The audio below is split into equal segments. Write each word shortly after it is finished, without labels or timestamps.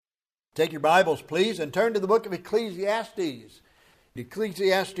Take your Bibles, please, and turn to the book of Ecclesiastes.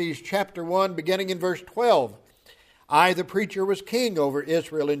 Ecclesiastes chapter 1, beginning in verse 12. I, the preacher, was king over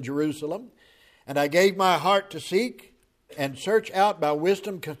Israel in Jerusalem, and I gave my heart to seek and search out by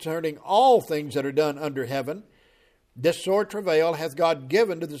wisdom concerning all things that are done under heaven. This sore travail hath God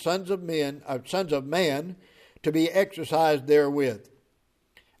given to the sons of man to be exercised therewith.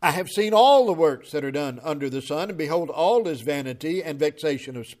 I have seen all the works that are done under the sun, and behold, all is vanity and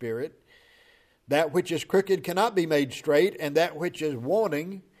vexation of spirit. That which is crooked cannot be made straight, and that which is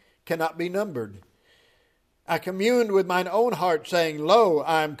wanting cannot be numbered. I communed with mine own heart, saying, Lo,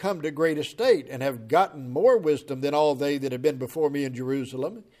 I am come to great estate, and have gotten more wisdom than all they that have been before me in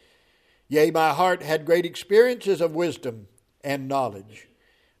Jerusalem. Yea, my heart had great experiences of wisdom and knowledge.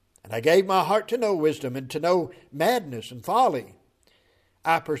 And I gave my heart to know wisdom, and to know madness and folly.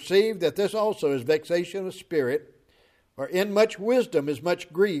 I perceive that this also is vexation of spirit, for in much wisdom is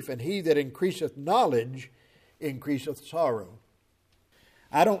much grief, and he that increaseth knowledge increaseth sorrow.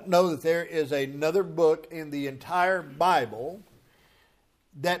 I don't know that there is another book in the entire Bible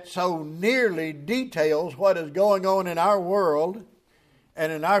that so nearly details what is going on in our world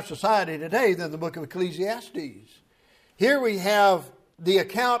and in our society today than the book of Ecclesiastes. Here we have the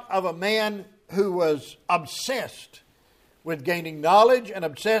account of a man who was obsessed with gaining knowledge and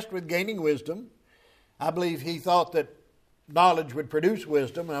obsessed with gaining wisdom. I believe he thought that knowledge would produce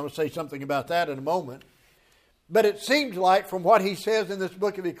wisdom, and I will say something about that in a moment. But it seems like from what he says in this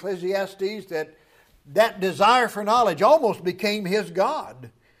book of Ecclesiastes that desire for knowledge almost became his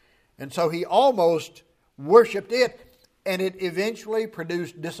God. And so he almost worshipped it, and it eventually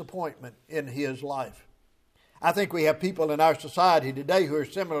produced disappointment in his life. I think we have people in our society today who are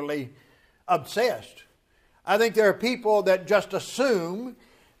similarly obsessed. I think there are people that just assume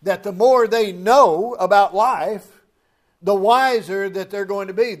that the more they know about life, the wiser that they're going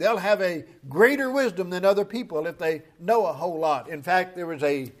to be. They'll have a greater wisdom than other people if they know a whole lot. In fact, there was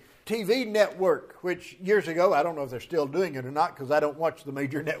a TV network, which years ago, I don't know if they're still doing it or not, because I don't watch the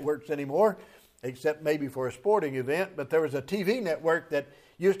major networks anymore, except maybe for a sporting event. But there was a TV network that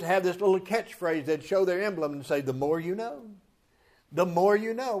used to have this little catchphrase. They'd show their emblem and say, the more you know. The more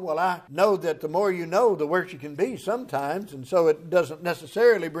you know. Well, I know that the more you know, the worse you can be sometimes, and so it doesn't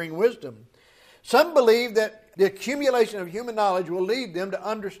necessarily bring wisdom. Some believe that the accumulation of human knowledge will lead them to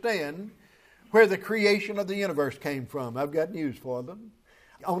understand where the creation of the universe came from. I've got news for them.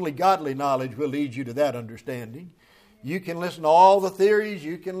 Only godly knowledge will lead you to that understanding. You can listen to all the theories.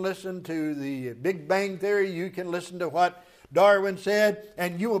 You can listen to the Big Bang Theory. You can listen to what Darwin said,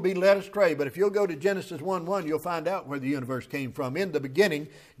 and you will be led astray. But if you'll go to Genesis 1:1, you'll find out where the universe came from. In the beginning,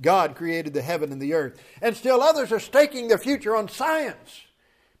 God created the heaven and the earth. And still others are staking their future on science.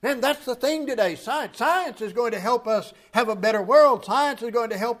 Man, that's the thing today, science. Science is going to help us have a better world. Science is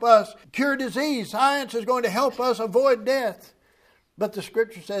going to help us cure disease. Science is going to help us avoid death. But the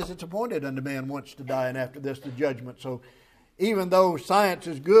Scripture says it's appointed unto man once to die, and after this the judgment. So even though science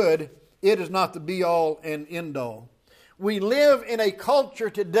is good, it is not the be-all and end-all. We live in a culture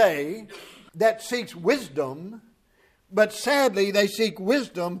today that seeks wisdom, but sadly they seek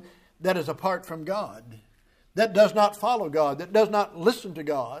wisdom that is apart from God, that does not follow God, that does not listen to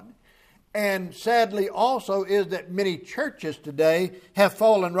God. And sadly also is that many churches today have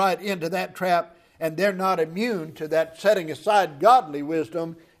fallen right into that trap, and they're not immune to that setting aside godly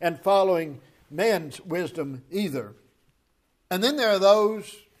wisdom and following man's wisdom either. And then there are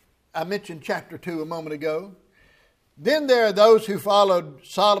those, I mentioned chapter 2 a moment ago. Then there are those who followed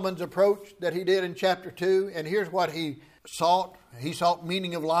Solomon's approach that he did in chapter 2. And here's what he sought. He sought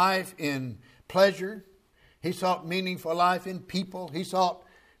meaning of life in pleasure. He sought meaning for life in people. He sought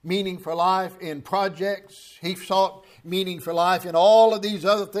meaning for life in projects. He sought meaning for life in all of these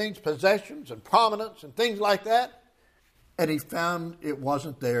other things, possessions and prominence and things like that. And he found it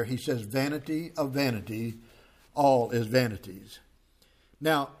wasn't there. He says, vanity of vanity, all is vanities.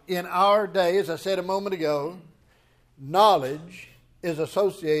 Now, in our day, as I said a moment ago, knowledge is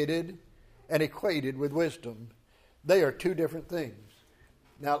associated and equated with wisdom. They are two different things.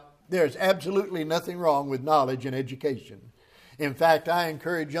 Now, there's absolutely nothing wrong with knowledge and education. In fact, I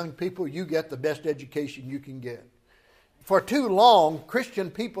encourage young people, you get the best education you can get. For too long,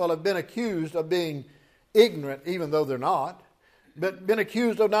 Christian people have been accused of being ignorant, even though they're not, but been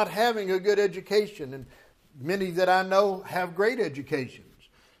accused of not having a good education. And many that I know have great educations.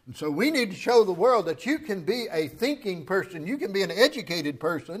 And so we need to show the world that you can be a thinking person, you can be an educated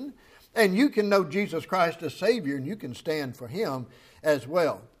person, and you can know Jesus Christ as Savior, and you can stand for Him as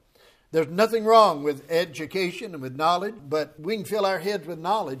well. There's nothing wrong with education and with knowledge, but we can fill our heads with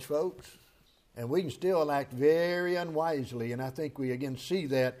knowledge, folks. And we can still act very unwisely, and I think we again see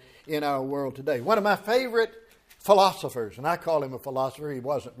that in our world today. One of my favorite philosophers, and I call him a philosopher, he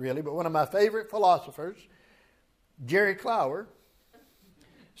wasn't really, but one of my favorite philosophers, Jerry Clower,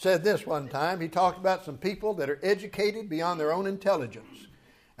 said this one time. He talked about some people that are educated beyond their own intelligence.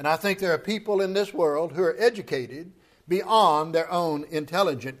 And I think there are people in this world who are educated beyond their own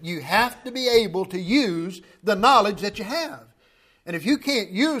intelligence. You have to be able to use the knowledge that you have. And if you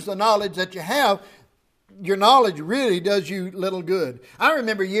can't use the knowledge that you have, your knowledge really does you little good. I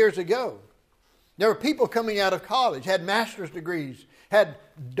remember years ago, there were people coming out of college, had master's degrees, had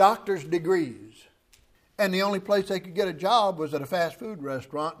doctor's degrees, and the only place they could get a job was at a fast food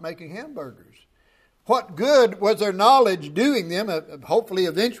restaurant making hamburgers. What good was their knowledge doing them? Hopefully,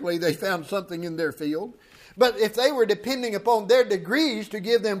 eventually, they found something in their field. But if they were depending upon their degrees to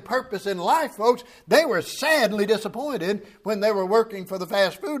give them purpose in life, folks, they were sadly disappointed when they were working for the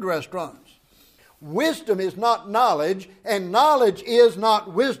fast food restaurants. Wisdom is not knowledge, and knowledge is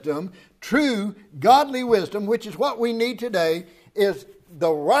not wisdom. True godly wisdom, which is what we need today, is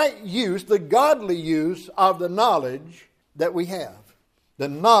the right use, the godly use of the knowledge that we have, the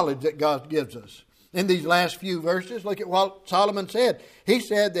knowledge that God gives us. In these last few verses, look at what Solomon said. He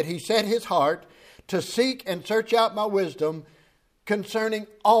said that he set his heart to seek and search out my wisdom concerning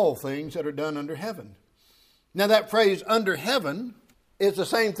all things that are done under heaven. Now that phrase under heaven is the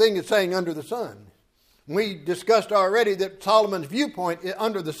same thing as saying under the sun. We discussed already that Solomon's viewpoint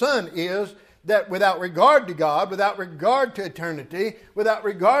under the sun is that without regard to God, without regard to eternity, without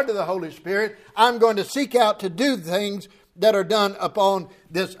regard to the Holy Spirit, I'm going to seek out to do things that are done upon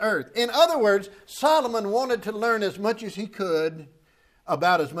this earth. In other words, Solomon wanted to learn as much as he could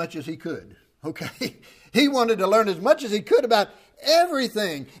about as much as he could. Okay? He wanted to learn as much as he could about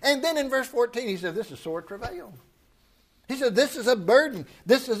everything. And then in verse 14 he said, this is sore travail. He said, this is a burden.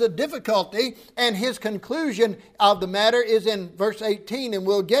 This is a difficulty. And his conclusion of the matter is in verse 18, and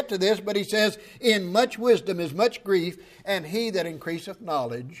we'll get to this, but he says, in much wisdom is much grief, and he that increaseth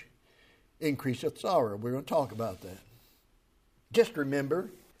knowledge increaseth sorrow. We're going to talk about that. Just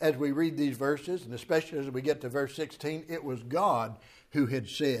remember, as we read these verses, and especially as we get to verse 16, it was God who had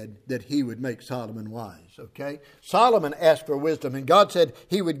said that he would make Solomon wise. Okay? Solomon asked for wisdom, and God said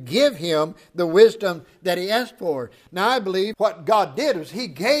he would give him the wisdom that he asked for. Now, I believe what God did was he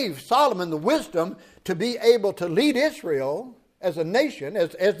gave Solomon the wisdom to be able to lead Israel as a nation,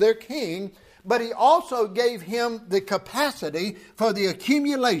 as their king, but he also gave him the capacity for the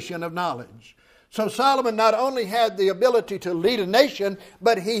accumulation of knowledge. So Solomon not only had the ability to lead a nation,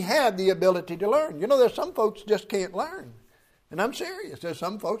 but he had the ability to learn. You know, there's some folks just can't learn. And I'm serious. There's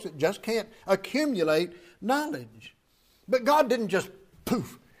some folks that just can't accumulate knowledge. But God didn't just,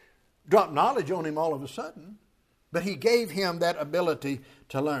 poof, drop knowledge on him all of a sudden. But he gave him that ability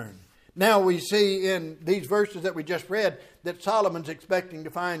to learn. Now we see in these verses that we just read that Solomon's expecting to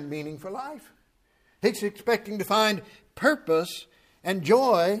find meaning for life. He's expecting to find purpose and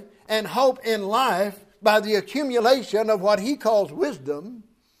joy and hope in life by the accumulation of what he calls wisdom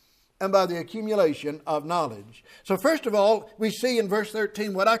and by the accumulation of knowledge. So first of all, we see in verse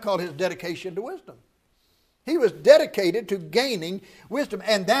 13 what I call his dedication to wisdom. He was dedicated to gaining wisdom,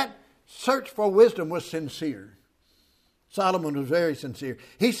 and that search for wisdom was sincere. Solomon was very sincere.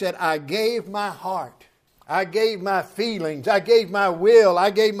 He said, I gave my heart, I gave my feelings, I gave my will, I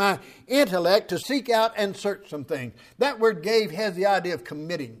gave my intellect to seek out and search some things. That word gave has the idea of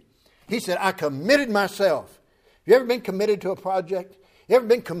committing. He said, I committed myself. Have you ever been committed to a project? You ever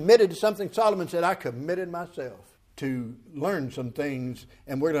been committed to something? Solomon said, I committed myself to learn some things,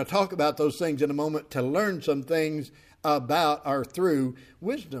 and we're going to talk about those things in a moment, to learn some things about or through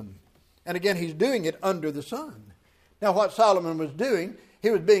wisdom. And again, he's doing it under the sun. Now, what Solomon was doing, he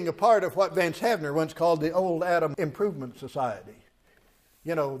was being a part of what Vance Havner once called the Old Adam Improvement Society.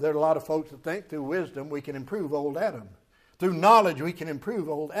 You know, there are a lot of folks that think through wisdom we can improve old Adam. Through knowledge, we can improve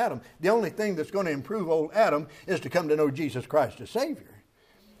old Adam. The only thing that's going to improve old Adam is to come to know Jesus Christ as Savior.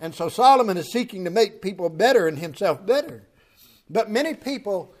 And so Solomon is seeking to make people better and himself better. But many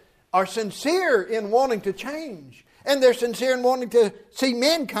people are sincere in wanting to change. And they're sincere in wanting to see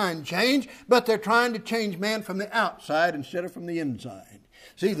mankind change, but they're trying to change man from the outside instead of from the inside.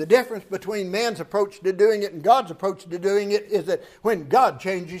 See, the difference between man's approach to doing it and God's approach to doing it is that when God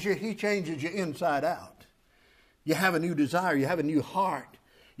changes you, He changes you inside out. You have a new desire. You have a new heart.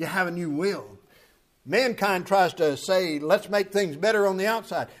 You have a new will. Mankind tries to say, let's make things better on the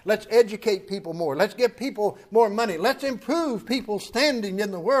outside. Let's educate people more. Let's give people more money. Let's improve people's standing in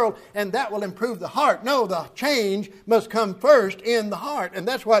the world, and that will improve the heart. No, the change must come first in the heart. And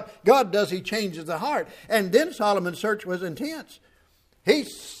that's what God does. He changes the heart. And then Solomon's search was intense. He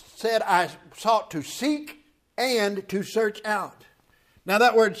said, I sought to seek and to search out. Now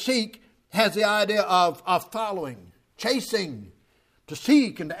that word seek has the idea of following, chasing, to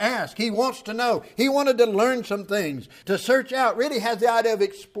seek and to ask. He wants to know. He wanted to learn some things. To search out really has the idea of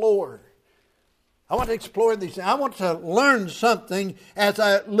explore. I want to explore these things. I want to learn something as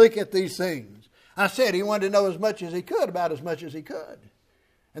I look at these things. I said he wanted to know as much as he could about as much as he could.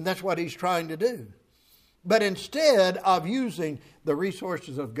 And that's what he's trying to do. But instead of using the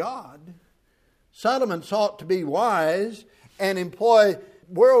resources of God, Solomon sought to be wise and employ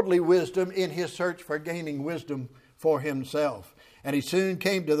worldly wisdom in his search for gaining wisdom for himself. And he soon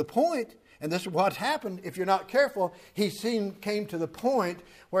came to the point, and this is what happened if you're not careful, he soon came to the point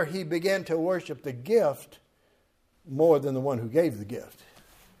where he began to worship the gift more than the one who gave the gift.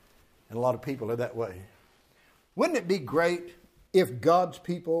 And a lot of people are that way. Wouldn't it be great if God's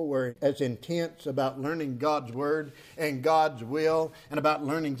people were as intense about learning God's Word and God's will and about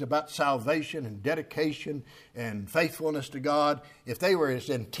learning about salvation and dedication and faithfulness to God, if they were as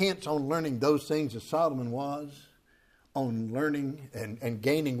intense on learning those things as Solomon was, on learning and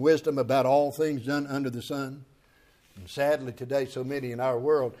gaining wisdom about all things done under the sun? And sadly today, so many in our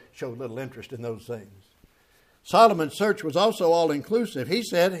world show little interest in those things. Solomon's search was also all-inclusive. He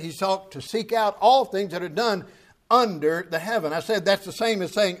said he sought to seek out all things that are done under the heaven. I said that's the same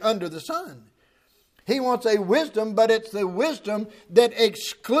as saying under the sun. He wants a wisdom, but it's the wisdom that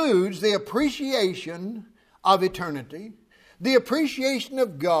excludes the appreciation of eternity, the appreciation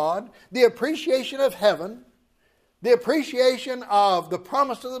of God, the appreciation of heaven, the appreciation of the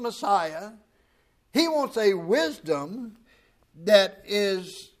promise of the Messiah. He wants a wisdom that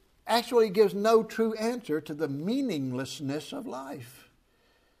actually gives no true answer to the meaninglessness of life.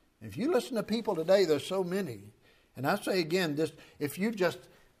 If you listen to people today, there's so many. And I say again, if you just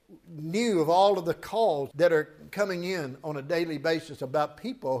knew of all of the calls that are coming in on a daily basis about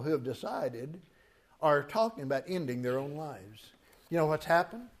people who have decided or talking about ending their own lives. You know what's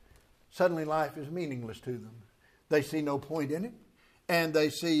happened? Suddenly life is meaningless to them. They see no point in it, and they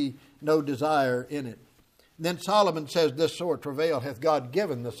see no desire in it. Then Solomon says, this sort of travail hath God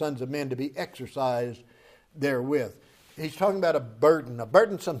given the sons of men to be exercised therewith. He's talking about a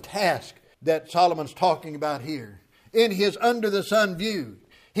burdensome task that Solomon's talking about here. In his under the sun view,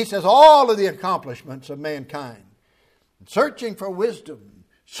 he says all of the accomplishments of mankind, searching for wisdom,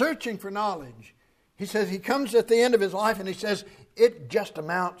 searching for knowledge. He says he comes at the end of his life and he says it just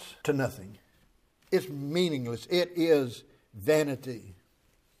amounts to nothing. It's meaningless. It is vanity.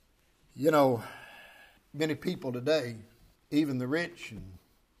 You know, many people today, even the rich and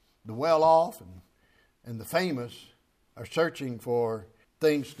the well-off and the famous, are searching for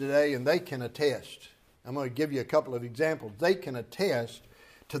things today, and they can attest. I'm going to give you a couple of examples. They can attest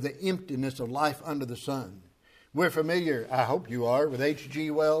to the emptiness of life under the sun. We're familiar, I hope you are, with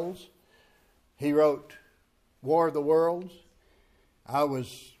H.G. Wells. He wrote War of the Worlds. I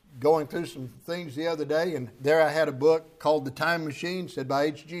was going through some things the other day, and there I had a book called The Time Machine, said by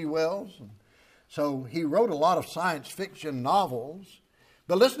H.G. Wells. And so he wrote a lot of science fiction novels.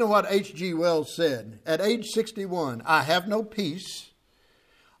 But listen to what H.G. Wells said. At age 61, I have no peace.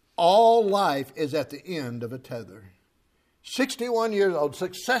 All life is at the end of a tether. 61 years old,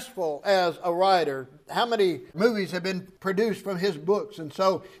 successful as a writer. How many movies have been produced from his books? And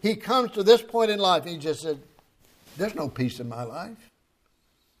so he comes to this point in life and he just said, there's no peace in my life.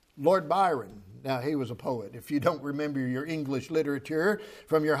 Lord Byron, now he was a poet. If you don't remember your English literature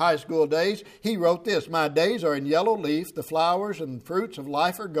from your high school days, he wrote this: my days are in yellow leaf, the flowers and fruits of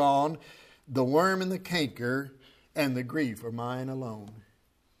life are gone, the worm and the canker and the grief are mine alone.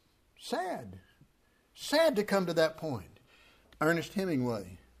 Sad. Sad to come to that point. Ernest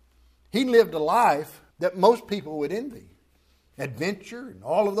Hemingway. He lived a life that most people would envy. Adventure and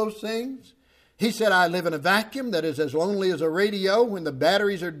all of those things. He said, I live in a vacuum that is as lonely as a radio when the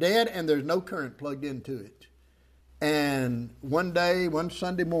batteries are dead and there's no current plugged into it. And one day, one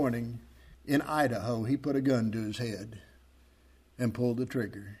Sunday morning in Idaho, he put a gun to his head and pulled the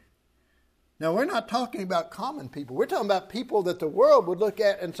trigger. Now, we're not talking about common people. We're talking about people that the world would look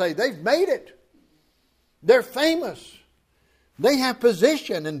at and say, they've made it. They're famous. They have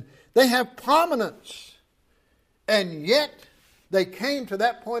position and they have prominence. And yet, they came to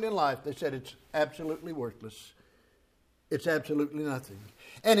that point in life, they said it's absolutely worthless. It's absolutely nothing.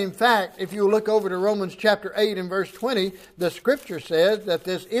 And in fact, if you look over to Romans chapter 8 and verse 20, the scripture says that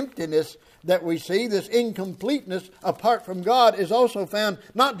this emptiness that we see, this incompleteness apart from God, is also found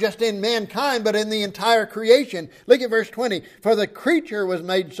not just in mankind, but in the entire creation. Look at verse 20. For the creature was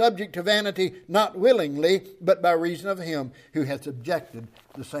made subject to vanity, not willingly, but by reason of him who hath subjected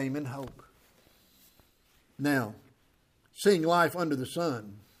the same in hope. Now, seeing life under the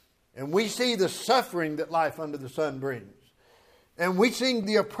sun And we see the suffering that life under the sun brings. And we see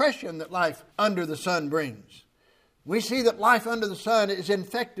the oppression that life under the sun brings. We see that life under the sun is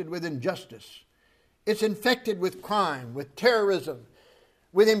infected with injustice. It's infected with crime, with terrorism,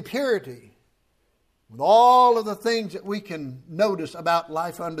 with impurity, with all of the things that we can notice about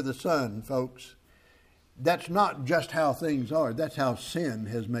life under the sun, folks. That's not just how things are. That's how sin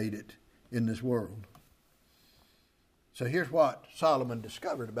has made it in this world. So here's what Solomon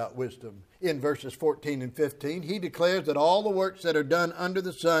discovered about wisdom in verses 14 and 15. He declares that all the works that are done under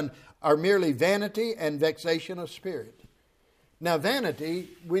the sun are merely vanity and vexation of spirit. Now vanity,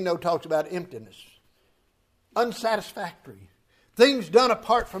 we know, talks about emptiness, unsatisfactory. Things done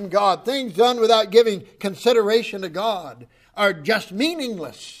apart from God, things done without giving consideration to God are just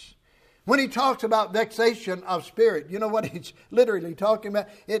meaningless. When he talks about vexation of spirit, you know what he's literally talking about?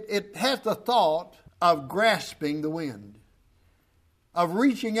 It has the thought of grasping the wind, of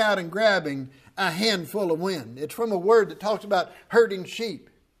reaching out and grabbing a handful of wind. It's from a word that talks about herding sheep.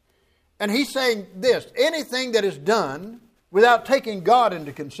 And he's saying this: anything that is done without taking God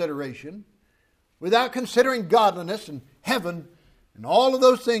into consideration, without considering godliness and heaven and all of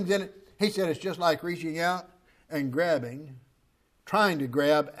those things in it, he said it's just like reaching out and grabbing, trying to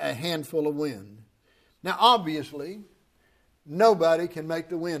grab a handful of wind. Now obviously, nobody can make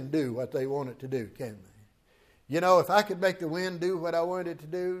the wind do what they want it to do, can they? You know, if I could make the wind do what I wanted it to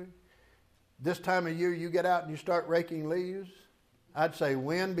do, this time of year you get out and you start raking leaves, I'd say,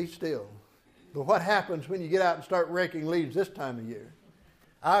 wind, be still. But what happens when you get out and start raking leaves this time of year?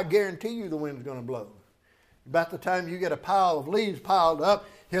 I guarantee you the wind's going to blow. About the time you get a pile of leaves piled up,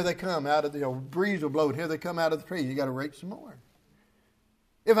 here they come out of the breeze will blow, and here they come out of the tree. You got to rake some more.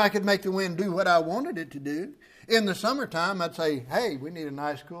 If I could make the wind do what I wanted it to do, in the summertime I'd say, hey, we need a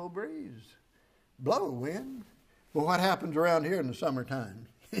nice cool breeze. Blow, wind. But what happens around here in the summertime?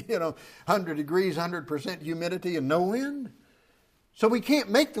 100 degrees, 100% humidity, and no wind. So we can't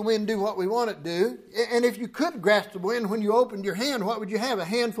make the wind do what we want it to do. And if you could grasp the wind when you opened your hand, what would you have? A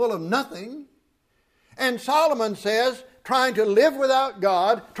handful of nothing. And Solomon says, trying to live without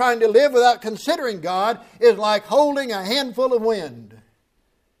God, trying to live without considering God, is like holding a handful of wind.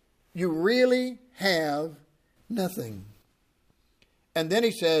 You really have nothing. And then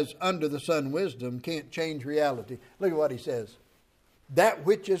he says, under the sun wisdom can't change reality. Look at what he says. That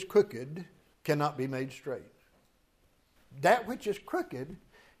which is crooked cannot be made straight. That which is crooked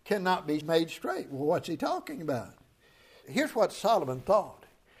cannot be made straight. Well, what's he talking about? Here's what Solomon thought.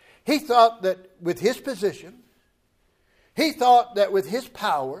 He thought that with his position, he thought that with his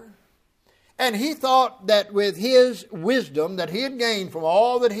power, and he thought that with his wisdom that he had gained from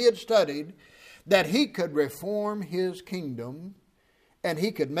all that he had studied, that he could reform his kingdom, and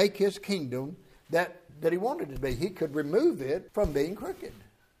he could make his kingdom that he wanted it to be. He could remove it from being crooked.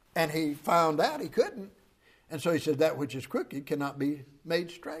 And he found out he couldn't. And so he said, that which is crooked cannot be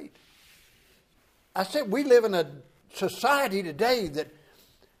made straight. I said, we live in a society today that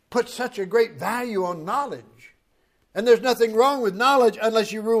puts such a great value on knowledge. And there's nothing wrong with knowledge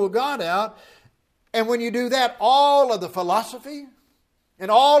unless you rule God out. And when you do that, all of the philosophy and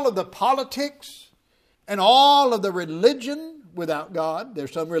all of the politics and all of the religion without God,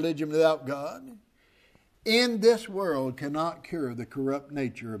 there's some religion without God, in this world cannot cure the corrupt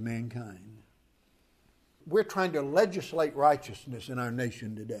nature of mankind. We're trying to legislate righteousness in our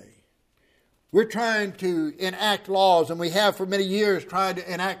nation today. We're trying to enact laws, and we have for many years tried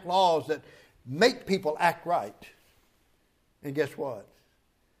to enact laws that make people act right. And guess what?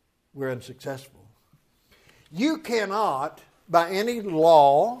 We're unsuccessful. You cannot, by any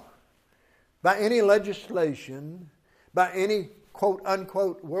law, by any legislation, by any quote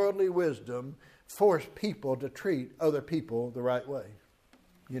unquote worldly wisdom, force people to treat other people the right way.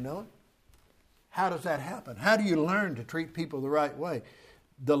 You know it? How does that happen? How do you learn to treat people the right way?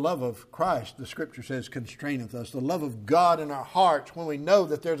 The love of Christ, the Scripture says, constraineth us. The love of God in our hearts, when we know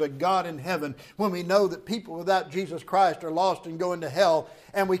that there's a God in heaven, when we know that people without Jesus Christ are lost and going to hell,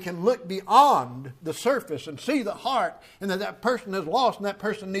 and we can look beyond the surface and see the heart, and that person is lost and that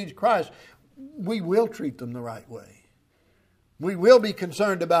person needs Christ, we will treat them the right way. We will be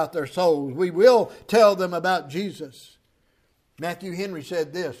concerned about their souls. We will tell them about Jesus. Matthew Henry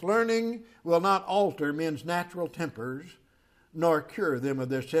said this, learning will not alter men's natural tempers, nor cure them of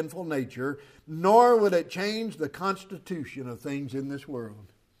their sinful nature, nor will it change the constitution of things in this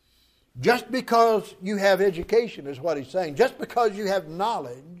world. Just because you have education is what he's saying. Just because you have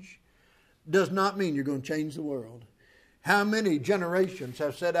knowledge does not mean you're going to change the world. How many generations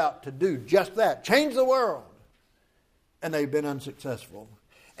have set out to do just that? Change the world. And they've been unsuccessful.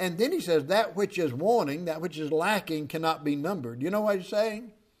 And then he says that which is wanting, that which is lacking cannot be numbered. You know what he's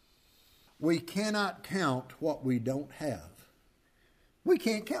saying? we cannot count what we don't have. We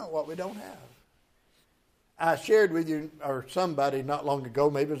can't count what we don't have. I shared with you, or somebody not long ago,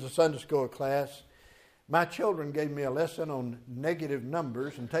 maybe it was a Sunday school class, my children gave me a lesson on negative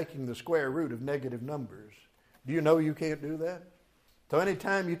numbers and taking the square root of negative numbers. Do you know you can't do that? So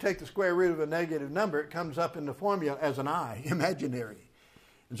anytime you take the square root of a negative number, it comes up in the formula as an I, imaginary.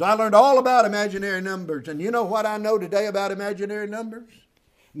 And so I learned all about imaginary numbers. And you know what I know today about imaginary numbers?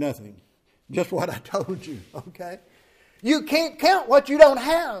 Nothing. Just what I told you, okay? You can't count what you don't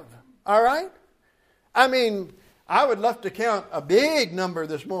have, all right? I mean, I would love to count a big number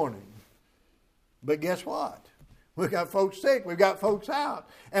this morning. But guess what? We've got folks sick. We've got folks out.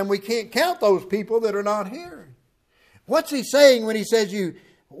 And we can't count those people that are not here. What's he saying when he says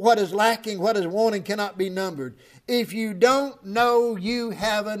what is lacking, what is wanting cannot be numbered? If you don't know you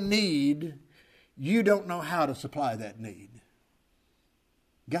have a need, you don't know how to supply that need.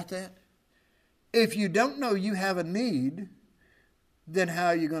 Got that? If you don't know you have a need, then how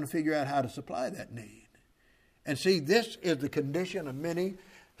are you going to figure out how to supply that need? And see, this is the condition of many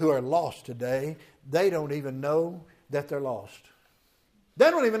who are lost today. They don't even know that they're lost. They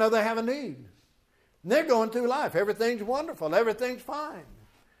don't even know they have a need. And they're going through life. Everything's wonderful. Everything's fine.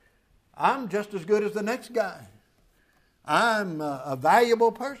 I'm just as good as the next guy. I'm a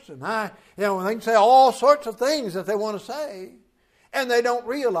valuable person. They can say all sorts of things that they want to say. And they don't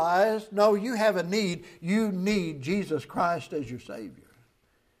realize, no, you have a need. You need Jesus Christ as your Savior.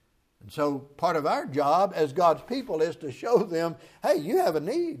 And so part of our job as God's people is to show them, hey, you have a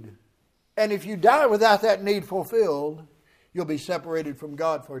need. And if you die without that need fulfilled, you'll be separated from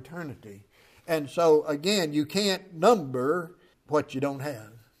God for eternity. And so, again, you can't number what you don't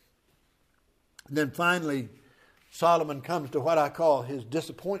have. And then finally, Solomon comes to what I call his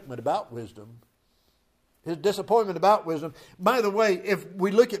disappointment about wisdom. His disappointment about wisdom. By the way, if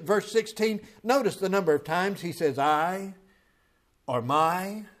we look at verse 16, notice the number of times he says I, or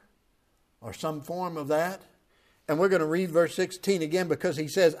my, or some form of that. And we're going to read verse 16 again because he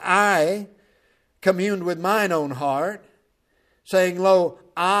says, I communed with mine own heart, saying, Lo,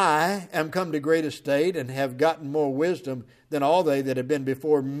 I am come to great estate and have gotten more wisdom than all they that have been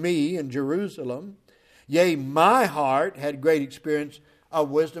before me in Jerusalem. Yea, my heart had great experience of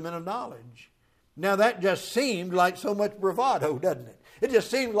wisdom and of knowledge. Now that just seemed like so much bravado, doesn't it? It just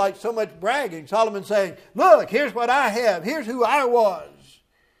seemed like so much bragging. Solomon saying, look, here's what I have. Here's who I was.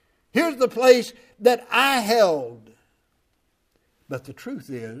 Here's the place that I held. But the truth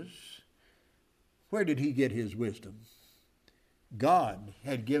is, where did he get his wisdom? God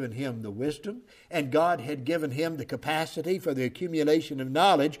had given him the wisdom, and God had given him the capacity for the accumulation of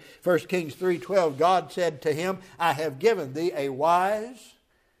knowledge. 1 Kings 3:12, God said to him, I have given thee a wise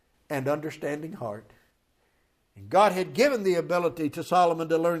and understanding heart. And God had given the ability to Solomon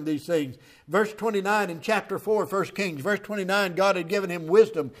to learn these things. Verse 29 in chapter 4, 1 Kings, verse 29, God had given him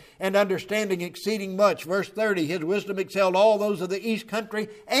wisdom and understanding exceeding much. Verse 30, his wisdom excelled all those of the east country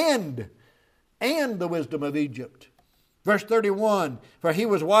and the wisdom of Egypt. Verse 31, for he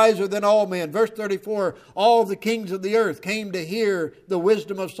was wiser than all men. Verse 34, all the kings of the earth came to hear the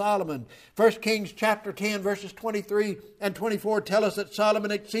wisdom of Solomon. 1 Kings chapter 10, verses 23 and 24 tell us that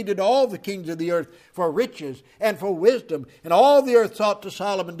Solomon exceeded all the kings of the earth for riches and for wisdom. And all the earth sought to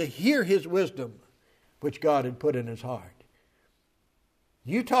Solomon to hear his wisdom, which God had put in his heart.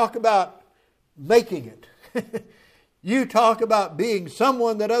 You talk about making it. You talk about being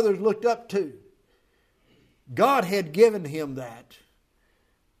someone that others looked up to. God had given him that.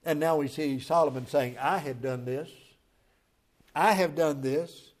 And now we see Solomon saying, I had done this. I have done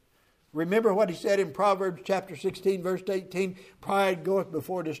this. Remember what he said in Proverbs chapter 16, verse 18? Pride goeth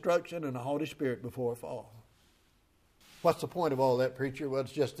before destruction and a haughty spirit before a fall. What's the point of all that, preacher? Well,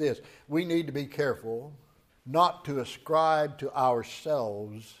 it's just this. We need to be careful not to ascribe to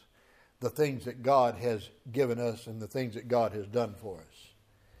ourselves the things that God has given us and the things that God has done for us.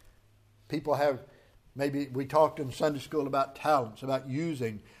 People have... Maybe we talked in Sunday school about talents, about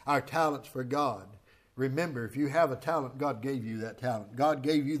using our talents for God. Remember, if you have a talent, God gave you that talent. God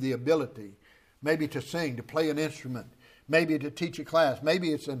gave you the ability, maybe to sing, to play an instrument, maybe to teach a class.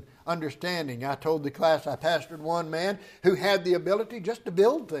 Maybe it's an understanding. I told the class I pastored one man who had the ability just to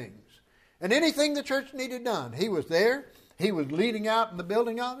build things. And anything the church needed done, he was there. He was leading out in the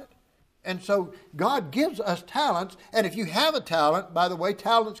building of it. And so God gives us talents. And if you have a talent, by the way,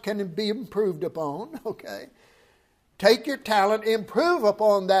 talents can be improved upon. Okay. Take your talent, improve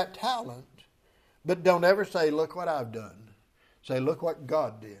upon that talent. But don't ever say, look what I've done. Say, look what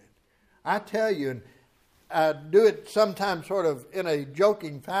God did. I tell you, and I do it sometimes sort of in a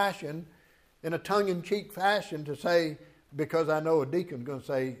joking fashion, in a tongue-in-cheek fashion, to say, because I know a deacon's going to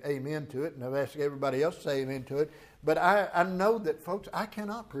say amen to it, and I've asked everybody else to say amen to it. But I know that, folks, I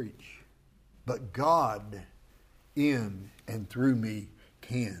cannot preach. But God in and through me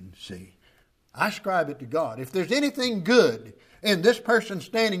can see. I ascribe it to God. If there's anything good in this person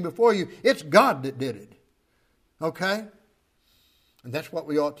standing before you, it's God that did it. Okay? And that's what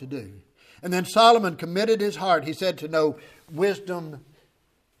we ought to do. And then Solomon committed his heart, he said, to know wisdom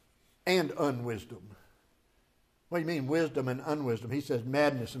and unwisdom. What do you mean, wisdom and unwisdom? He says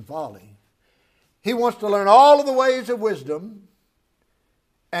madness and folly. He wants to learn all of the ways of wisdom,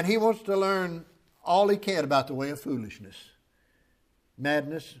 and he wants to learn all he can about the way of foolishness,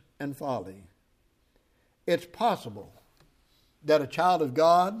 madness and folly. It's possible that a child of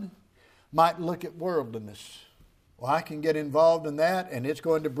God might look at worldliness. Well, I can get involved in that, and it's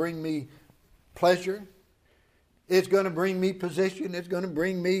going to bring me pleasure. It's going to bring me position. It's going to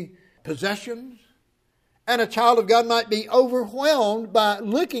bring me possessions. And a child of God might be overwhelmed by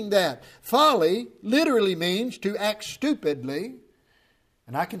looking that. Folly literally means to act stupidly.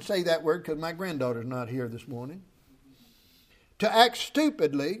 And I can say that word because my granddaughter's not here this morning. To act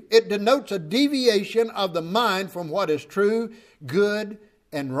stupidly, it denotes a deviation of the mind from what is true, good,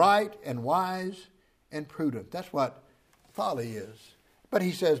 and right, and wise, and prudent. That's what folly is. But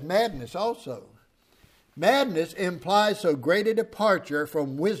he says madness also. Madness implies so great a departure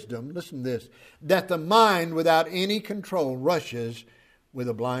from wisdom, listen to this, that the mind without any control rushes with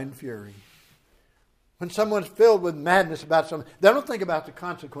a blind fury. When someone's filled with madness about something, they don't think about the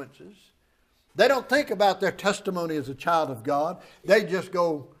consequences. They don't think about their testimony as a child of God. They just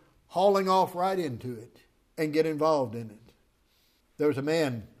go hauling off right into it and get involved in it. There was a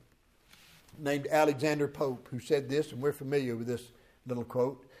man named Alexander Pope who said this, and we're familiar with this little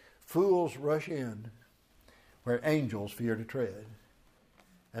quote: "Fools rush in where angels fear to tread."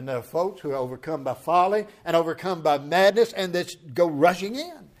 And there are folks who are overcome by folly and overcome by madness and they go rushing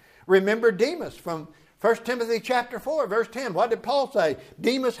in. Remember Demas from 1 Timothy chapter 4, verse 10. What did Paul say?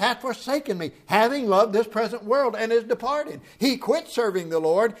 Demas hath forsaken me, having loved this present world, and is departed. He quit serving the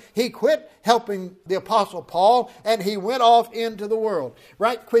Lord. He quit helping the Apostle Paul, and he went off into the world.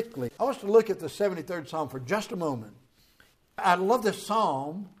 Right quickly, I want us to look at the 73rd Psalm for just a moment. I love this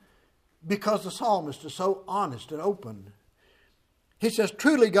psalm because the psalmist is so honest and open. He says,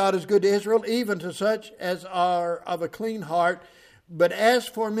 "Truly God is good to Israel, even to such as are of a clean heart. But as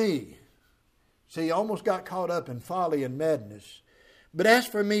for me," see, he almost got caught up in folly and madness. "But as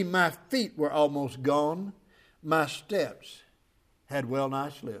for me, my feet were almost gone. My steps had well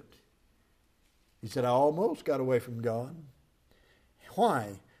nigh slipped." He said, I almost got away from God.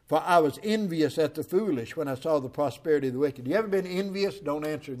 Why? "For I was envious at the foolish when I saw the prosperity of the wicked." You ever been envious? Don't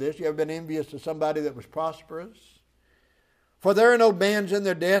answer this. You ever been envious of somebody that was prosperous? "For there are no bands in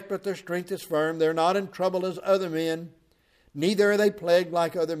their death, but their strength is firm. They're not in trouble as other men, neither are they plagued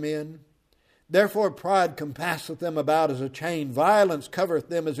like other men. Therefore pride compasseth them about as a chain. Violence covereth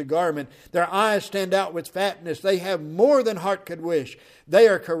them as a garment. Their eyes stand out with fatness. They have more than heart could wish. They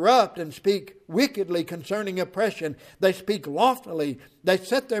are corrupt and speak wickedly concerning oppression. They speak loftily. They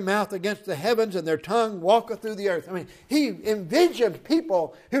set their mouth against the heavens, and their tongue walketh through the earth." I mean, he envisions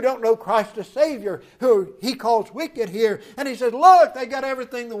people who don't know Christ as Savior, who he calls wicked here. And he says, look, they got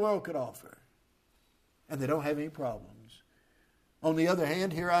everything the world could offer. And they don't have any problems. On the other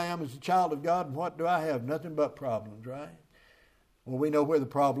hand, here I am as a child of God, and what do I have? Nothing but problems, right? Well, we know where the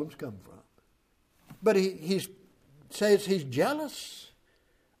problems come from. But he says he's jealous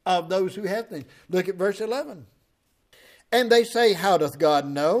of those who have things. Look at verse 11. "And they say, how doth God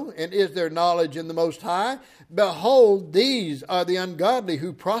know? And is there knowledge in the Most High? Behold, these are the ungodly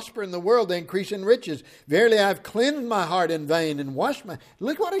who prosper in the world, they increase in riches. Verily, I've cleansed my heart in vain and washed my..."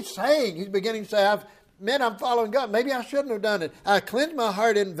 Look what he's saying. He's beginning to say, I'm following God. Maybe I shouldn't have done it. "I cleansed my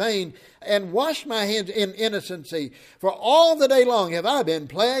heart in vain and washed my hands in innocency. For all the day long have I been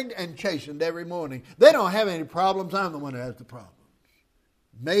plagued and chastened every morning." They don't have any problems. I'm the one who has the problems.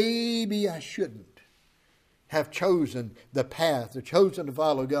 Maybe I shouldn't have chosen the path or chosen to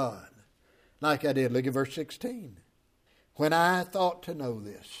follow God like I did. Look at verse 16. "When I thought to know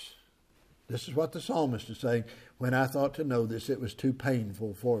this," this is what the psalmist is saying, "when I thought to know this, it was too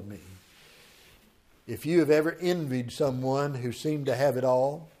painful for me." If you have ever envied someone who seemed to have it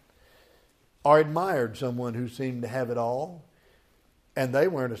all, or admired someone who seemed to have it all, and they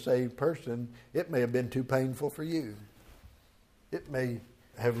weren't a saved person, it may have been too painful for you. It may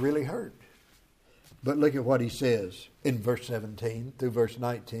have really hurt. But look at what he says in verse 17 through verse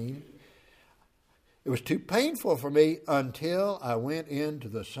 19. "It was too painful for me until I went into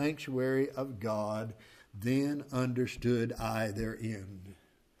the sanctuary of God. Then understood I their end."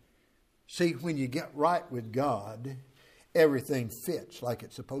 See, when you get right with God everything fits like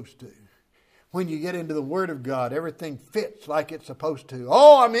it's supposed to. When you get into the Word of God, everything fits like it's supposed to.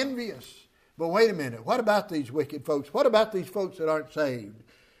 Oh, I'm envious. But wait a minute. What about these wicked folks? What about these folks that aren't saved?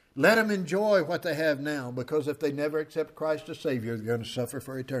 Let them enjoy what they have now, because if they never accept Christ as Savior, they're going to suffer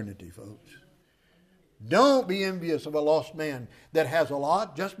for eternity, folks. Don't be envious of a lost man that has a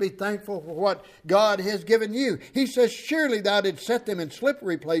lot. Just be thankful for what God has given you. He says, surely thou didst set them in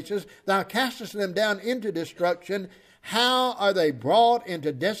slippery places. Thou castest them down into destruction. How are they brought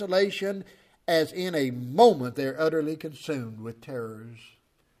into desolation? As in a moment they're utterly consumed with terrors.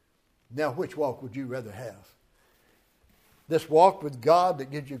 Now, which walk would you rather have? This walk with God that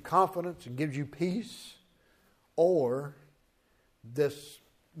gives you confidence and gives you peace? Or this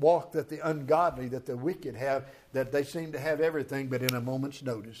walk that the ungodly, that the wicked have, that they seem to have everything, but in a moment's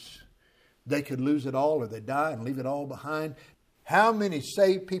notice they could lose it all, or they die and leave it all behind? How many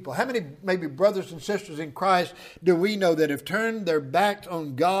saved people, how many maybe brothers and sisters in Christ do we know that have turned their backs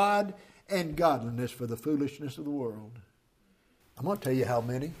on God and godliness for the foolishness of the world? I'm going to tell you how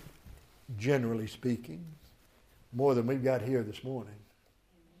many. Generally speaking, more than we've got here this morning.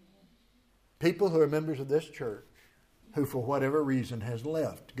 People who are members of this church, who for whatever reason has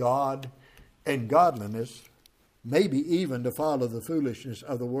left God and godliness, maybe even to follow the foolishness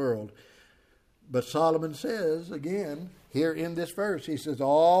of the world. But Solomon says, again, here in this verse, he says,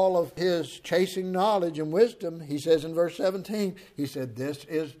 all of his chasing knowledge and wisdom, he says in verse 17, he said, this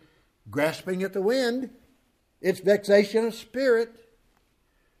is grasping at the wind. It's vexation of spirit.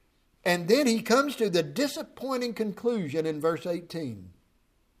 And then he comes to the disappointing conclusion in verse 18.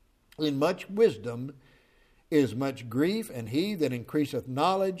 In much wisdom is much grief, and he that increaseth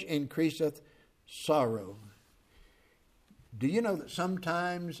knowledge increaseth sorrow. Do you know that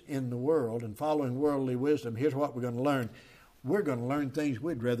sometimes in the world and following worldly wisdom, here's what we're going to learn. We're going to learn things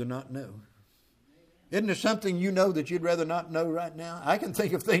we'd rather not know. Isn't there something you know that you'd rather not know right now? I can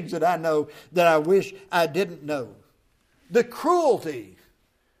think of things that I know that I wish I didn't know. The cruelty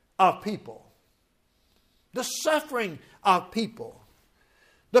of people, the suffering of people,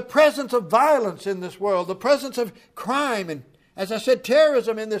 the presence of violence in this world, the presence of crime, and as I said,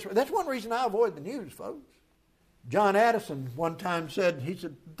 terrorism in this world. That's one reason I avoid the news, folks. John Addison one time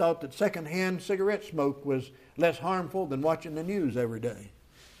thought that secondhand cigarette smoke was less harmful than watching the news every day.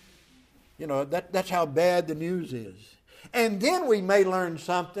 You know, that's how bad the news is. And then we may learn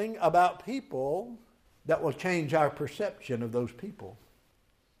something about people that will change our perception of those people.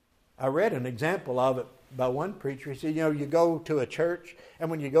 I read an example of it by one preacher. He said, you know, you go to a church,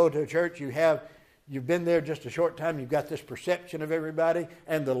 and when you go to a church, you've been there just a short time, you've got this perception of everybody,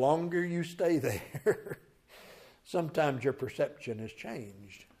 and the longer you stay there, sometimes your perception is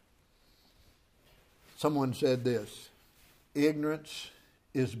changed. Someone said this, ignorance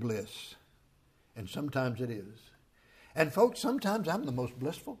is bliss. And sometimes it is. And folks, sometimes I'm the most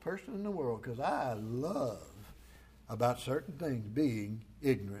blissful person in the world because I love about certain things being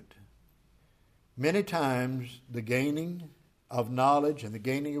ignorant. Many times the gaining of knowledge and the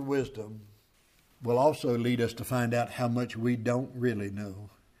gaining of wisdom will also lead us to find out how much we don't really know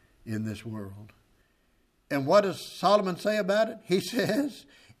in this world. And what does Solomon say about it? He says,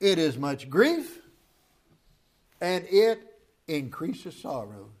 it is much grief and it increases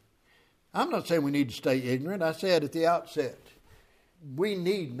sorrow. I'm not saying we need to stay ignorant. I said at the outset, we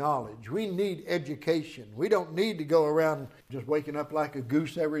need knowledge. We need education. We don't need to go around just waking up like a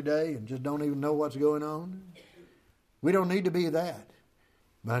goose every day and just don't even know what's going on. We don't need to be that.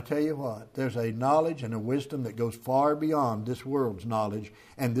 But I tell you what, there's a knowledge and a wisdom that goes far beyond this world's knowledge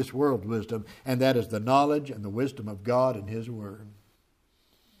and this world's wisdom, and that is the knowledge and the wisdom of God and His Word.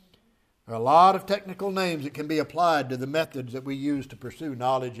 There are a lot of technical names that can be applied to the methods that we use to pursue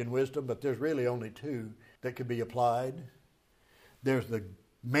knowledge and wisdom, but there's really only two that could be applied. There's the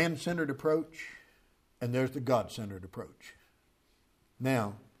man-centered approach, and there's the God-centered approach.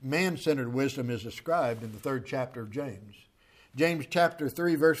 Now, man-centered wisdom is described in the 3rd chapter of James. James chapter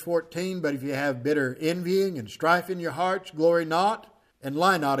 3, verse 14, but if you have bitter envying and strife in your hearts, glory not, and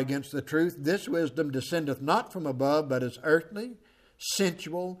lie not against the truth. This wisdom descendeth not from above, but is earthly,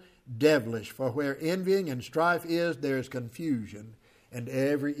 sensual, devilish. For where envying and strife is, there is confusion and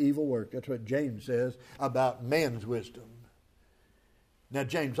every evil work. That's what James says about man's wisdom. Now,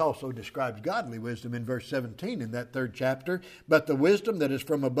 James also describes godly wisdom in verse 17 in that 3rd chapter. But the wisdom that is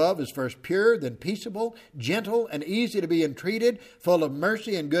from above is first pure, then peaceable, gentle, and easy to be entreated, full of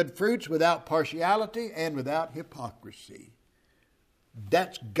mercy and good fruits, without partiality and without hypocrisy.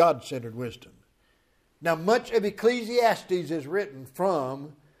 That's God-centered wisdom. Now, much of Ecclesiastes is written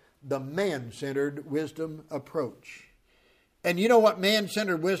from the man-centered wisdom approach. And you know what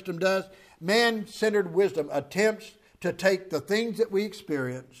man-centered wisdom does? Man-centered wisdom attempts to take the things that we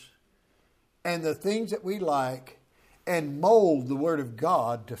experience and the things that we like and mold the Word of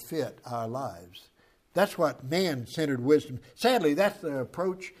God to fit our lives. That's what man-centered wisdom. Sadly, that's the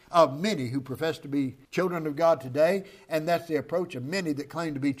approach of many who profess to be children of God today, and that's the approach of many that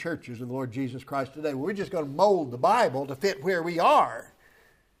claim to be churches of the Lord Jesus Christ today. We're just going to mold the Bible to fit where we are.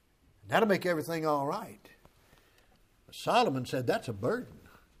 That'll make everything all right. But Solomon said that's a burden.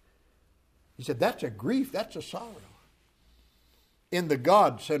 He said that's a grief, that's a sorrow. In the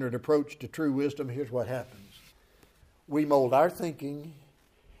God-centered approach to true wisdom, here's what happens. We mold our thinking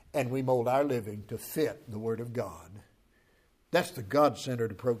and we mold our living to fit the Word of God. That's the God-centered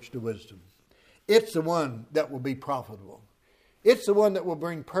approach to wisdom. It's the one that will be profitable. It's the one that will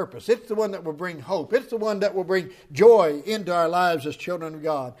bring purpose. It's the one that will bring hope. It's the one that will bring joy into our lives as children of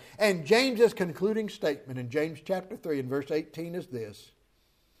God. And James's concluding statement in James chapter 3 and verse 18 is this: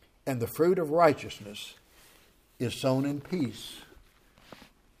 and the fruit of righteousness is sown in peace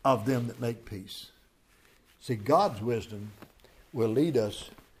of them that make peace. See, God's wisdom will lead us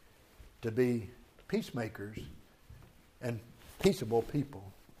to be peacemakers and peaceable people.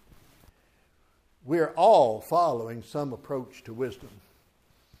 We're all following some approach to wisdom.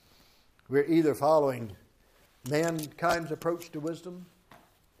 We're either following mankind's approach to wisdom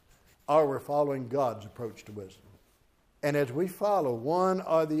or we're following God's approach to wisdom. And as we follow one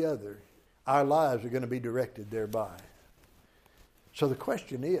or the other, our lives are going to be directed thereby. So the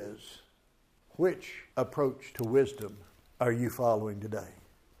question is, which approach to wisdom are you following today?